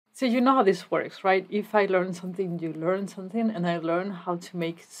So you know how this works, right? If I learn something, you learn something, and I learn how to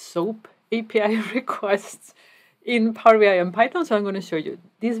make SOAP API requests in Power BI and Python. So I'm going to show you.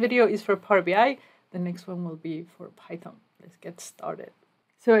 This video is for Power BI. The next one will be for Python. Let's get started.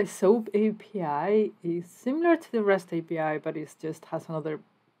 So a SOAP API is similar to the REST API, but it just has another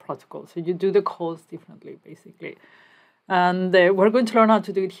protocol. So you do the calls differently, basically. And we're going to learn how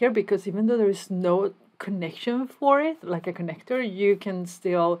to do it here because even though there is no connection for it, like a connector, you can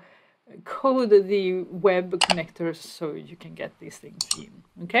still code the web connectors so you can get these things in.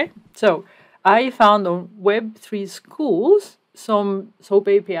 Okay, so I found on Web3 Schools some SOAP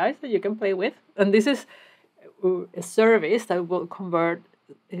APIs that you can play with, and this is a service that will convert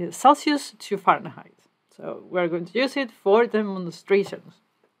Celsius to Fahrenheit. So we're going to use it for demonstrations.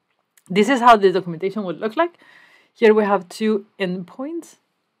 This is how the documentation would look like. Here we have two endpoints,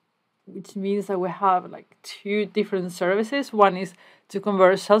 which means that we have like two different services. One is to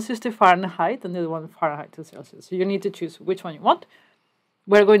convert Celsius to Fahrenheit and the other one Fahrenheit to Celsius. So you need to choose which one you want.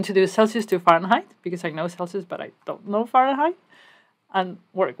 We're going to do Celsius to Fahrenheit because I know Celsius, but I don't know Fahrenheit, and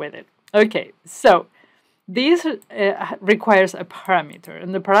work with it. Okay, so this requires a parameter,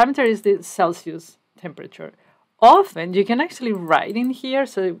 and the parameter is the Celsius temperature. Often you can actually write in here,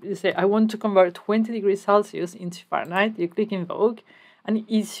 so you say, I want to convert 20 degrees Celsius into Fahrenheit. You click invoke, and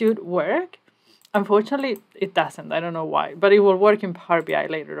it should work. Unfortunately, it doesn't. I don't know why, but it will work in Power BI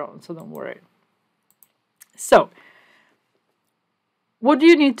later on, so don't worry. So what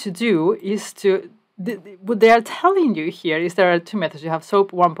you need to do is to, what they are telling you here is there are two methods. You have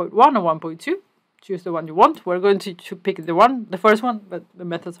SOAP 1.1 or 1.2. Choose the one you want. We're going to pick the first one, but the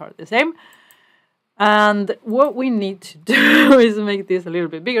methods are the same. And what we need to do is make this a little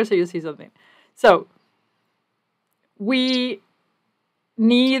bit bigger so you see something. So we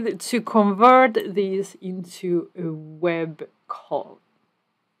need to convert these into a web call.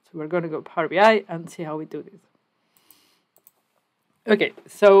 So we're going to go Power BI and see how we do this. Okay,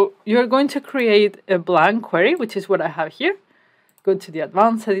 so you're going to create a blank query, which is what I have here. Go to the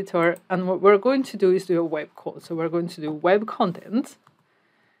advanced editor, and what we're going to do is do a web call. So we're going to do web content.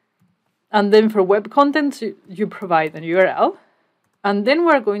 And then for web content, you provide an URL. And then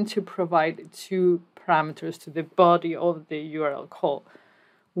we're going to provide two parameters to the body of the URL call.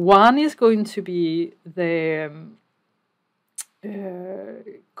 One is going to be the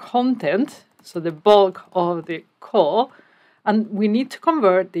content, so the bulk of the call. And we need to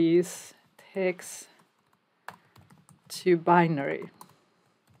convert these text to binary.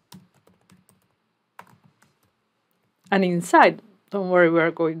 And inside, don't worry,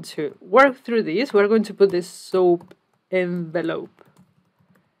 we're going to work through this. We're going to put this SOAP envelope.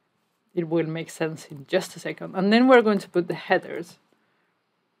 It will make sense in just a second. And then we're going to put the headers,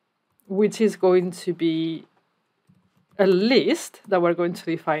 which is going to be a list that we're going to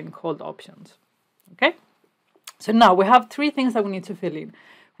define called options. Okay? So now we have three things that we need to fill in.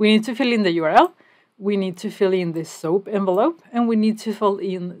 We need to fill in the URL, we need to fill in the SOAP envelope, and we need to fill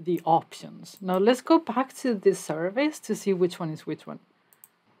in the options. Now let's go back to this service to see which one is which one.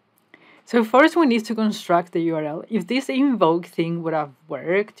 So first we need to construct the URL. If this invoke thing would have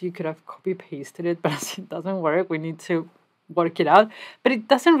worked, you could have copy-pasted it, but as it doesn't work, we need to work it out. But it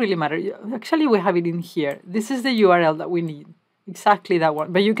doesn't really matter. Actually, we have it in here. This is the URL that we need, exactly that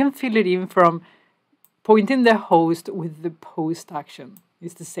one. But you can fill it in from pointing the host with the post action.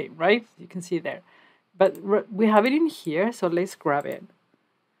 It's the same, right? You can see there. But we have it in here, so let's grab it.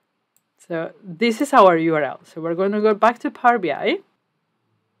 So this is our URL. So we're going to go back to Power BI.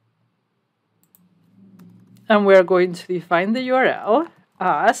 And we're going to define the URL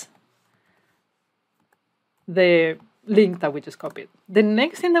as the link that we just copied. The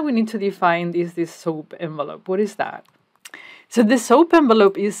next thing that we need to define is this SOAP envelope. What is that? So the SOAP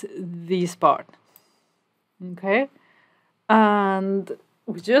envelope is this part. Okay? And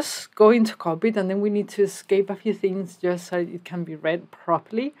we're just going to copy it, and then we need to escape a few things just so it can be read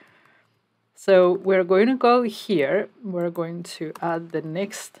properly. So we're going to go here. We're going to add the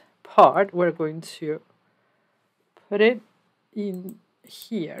next part. We're going to put it in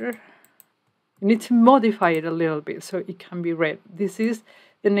here. You need to modify it a little bit so it can be read. This is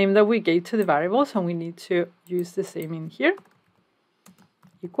the name that we gave to the variables, and we need to use the same in here.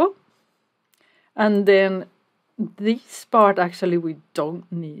 Equal. And then this part actually we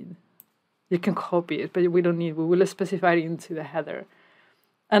don't need. You can copy it, but we don't need. We will specify it into the header.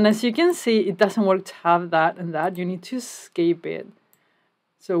 And as you can see, it doesn't work to have that and that. You need to escape it.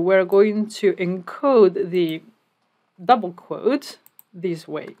 So we're going to encode the double quotes this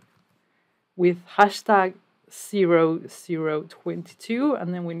way with hashtag 0022,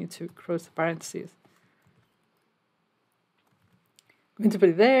 and then we need to close the parentheses. I'm going to put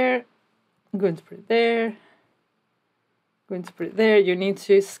it there. I'm going to put it there. I'm going to put it there. You need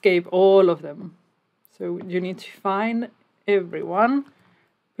to escape all of them. So you need to find everyone.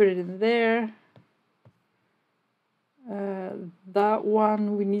 Put it in there. That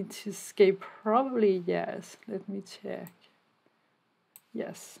one we need to escape, probably, yes. Let me check.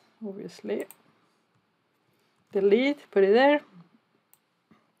 Yes, obviously. Delete, put it there.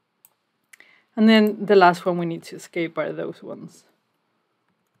 And then the last one we need to escape are those ones.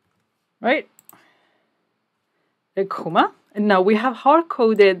 Right? A comma. And now we have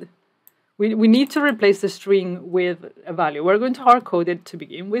hard-coded. We need to replace the string with a value. We're going to hard-code it to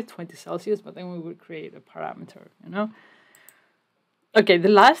begin with, 20 Celsius, but then we will create a parameter, you know? Okay, the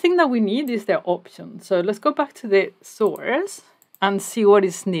last thing that we need is the option. So let's go back to the source and see what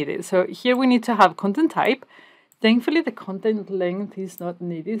is needed. So here we need to have content type. Thankfully, the content length is not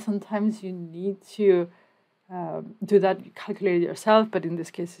needed. Sometimes you need to do that, calculate it yourself, but in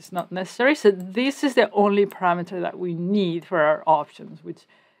this case, it's not necessary. So this is the only parameter that we need for our options, which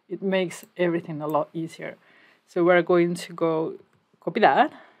it makes everything a lot easier. So we're going to go copy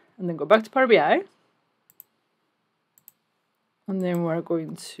that and then go back to Power BI. And then we're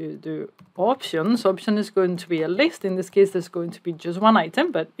going to do options. Option is going to be a list. In this case, there's going to be just one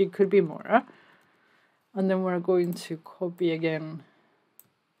item, but it could be more. And then we're going to copy again.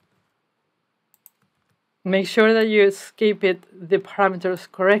 Make sure that you escape it, the parameters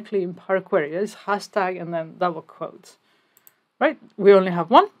correctly in Power Query. It's hashtag and then double quotes. Right? We only have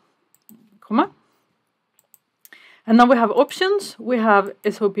one, comma. And now we have options, we have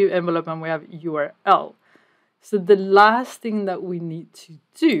SOP envelope, and we have URL. So the last thing that we need to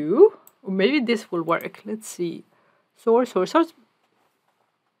do, or maybe this will work. Let's see. Source.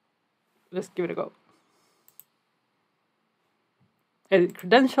 Let's give it a go. Edit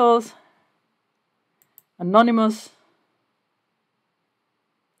credentials. Anonymous.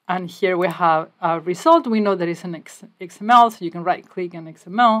 And here we have a result. We know that it's an XML, so you can right click on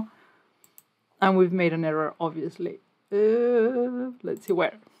XML. And we've made an error, obviously. Let's see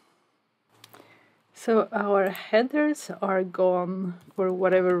where. So our headers are gone for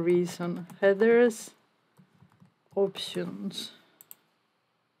whatever reason. Headers, options.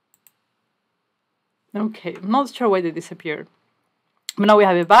 Okay, I'm not sure why they disappeared. But now we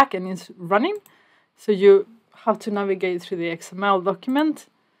have it back and it's running. So you have to navigate through the XML document.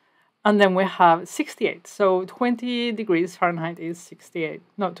 And then we have 68. So 20 degrees Fahrenheit is 68.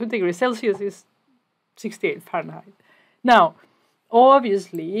 No, 20 degrees Celsius is 68 Fahrenheit. Now,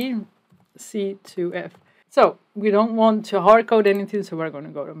 obviously, C2F. So we don't want to hard code anything, so we're going to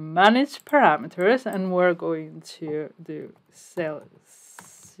go to manage parameters and we're going to do Celsius.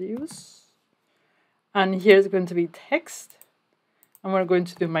 And here's going to be text. And we're going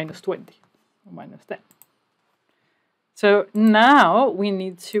to do -20 or -10. So now we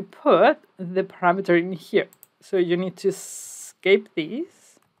need to put the parameter in here. So you need to escape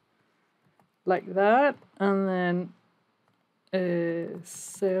these like that, and then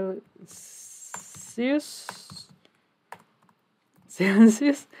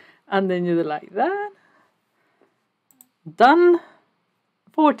Celsius, and then you do like that. Done.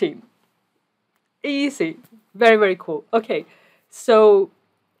 14. Easy. Very, very cool. Okay, so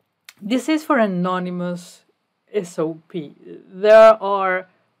this is for anonymous SOP. There are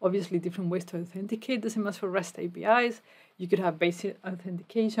obviously different ways to authenticate, the same as for REST APIs. You could have basic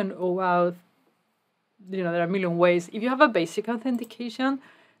authentication, OAuth. You know, there are a million ways. If you have a basic authentication,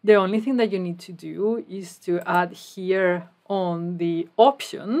 the only thing that you need to do is to add here on the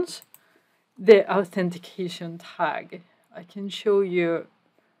options the authentication tag. I can show you.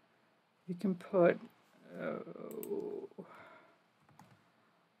 You can put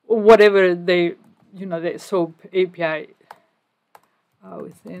whatever they, you know, the SOAP API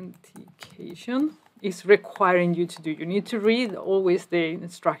authentication is requiring you to do. You need to read always the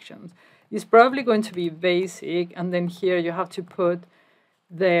instructions. It's probably going to be basic, and then here you have to put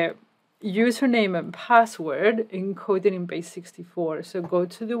the username and password encoded in base64. So go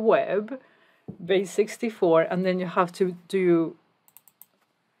to the web, base64, and then you have to do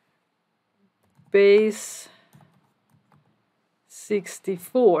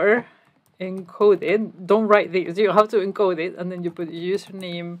base64 encoded. Don't write this, you have to encode it, and then you put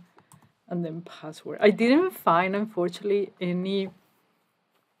username and then password. I didn't find, unfortunately, any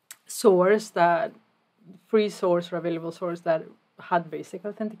source that, free source or available source that had basic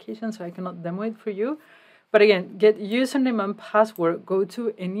authentication, so I cannot demo it for you. But again, get username and password, go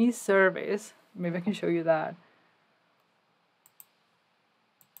to any service. Maybe I can show you that.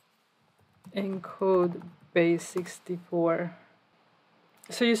 Encode base64.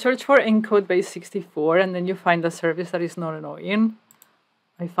 So you search for encode base64 and then you find a service that is not annoying.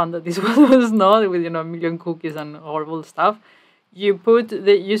 I found that this was not with, a million cookies and horrible stuff. You put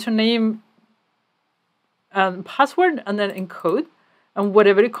the username and password and then encode. And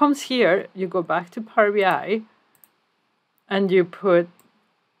whatever it comes here, you go back to Power BI and you put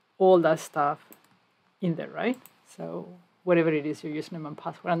all that stuff in there, right? So whatever it is, your username and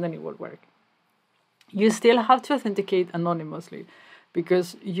password, and then it will work. You still have to authenticate anonymously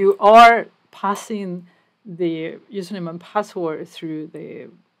because you are passing the username and password through the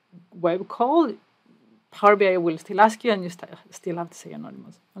web call. Power BI will still ask you, and you still have to say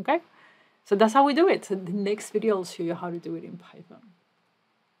anonymous, okay? So that's how we do it. So the next video, I'll show you how to do it in Python.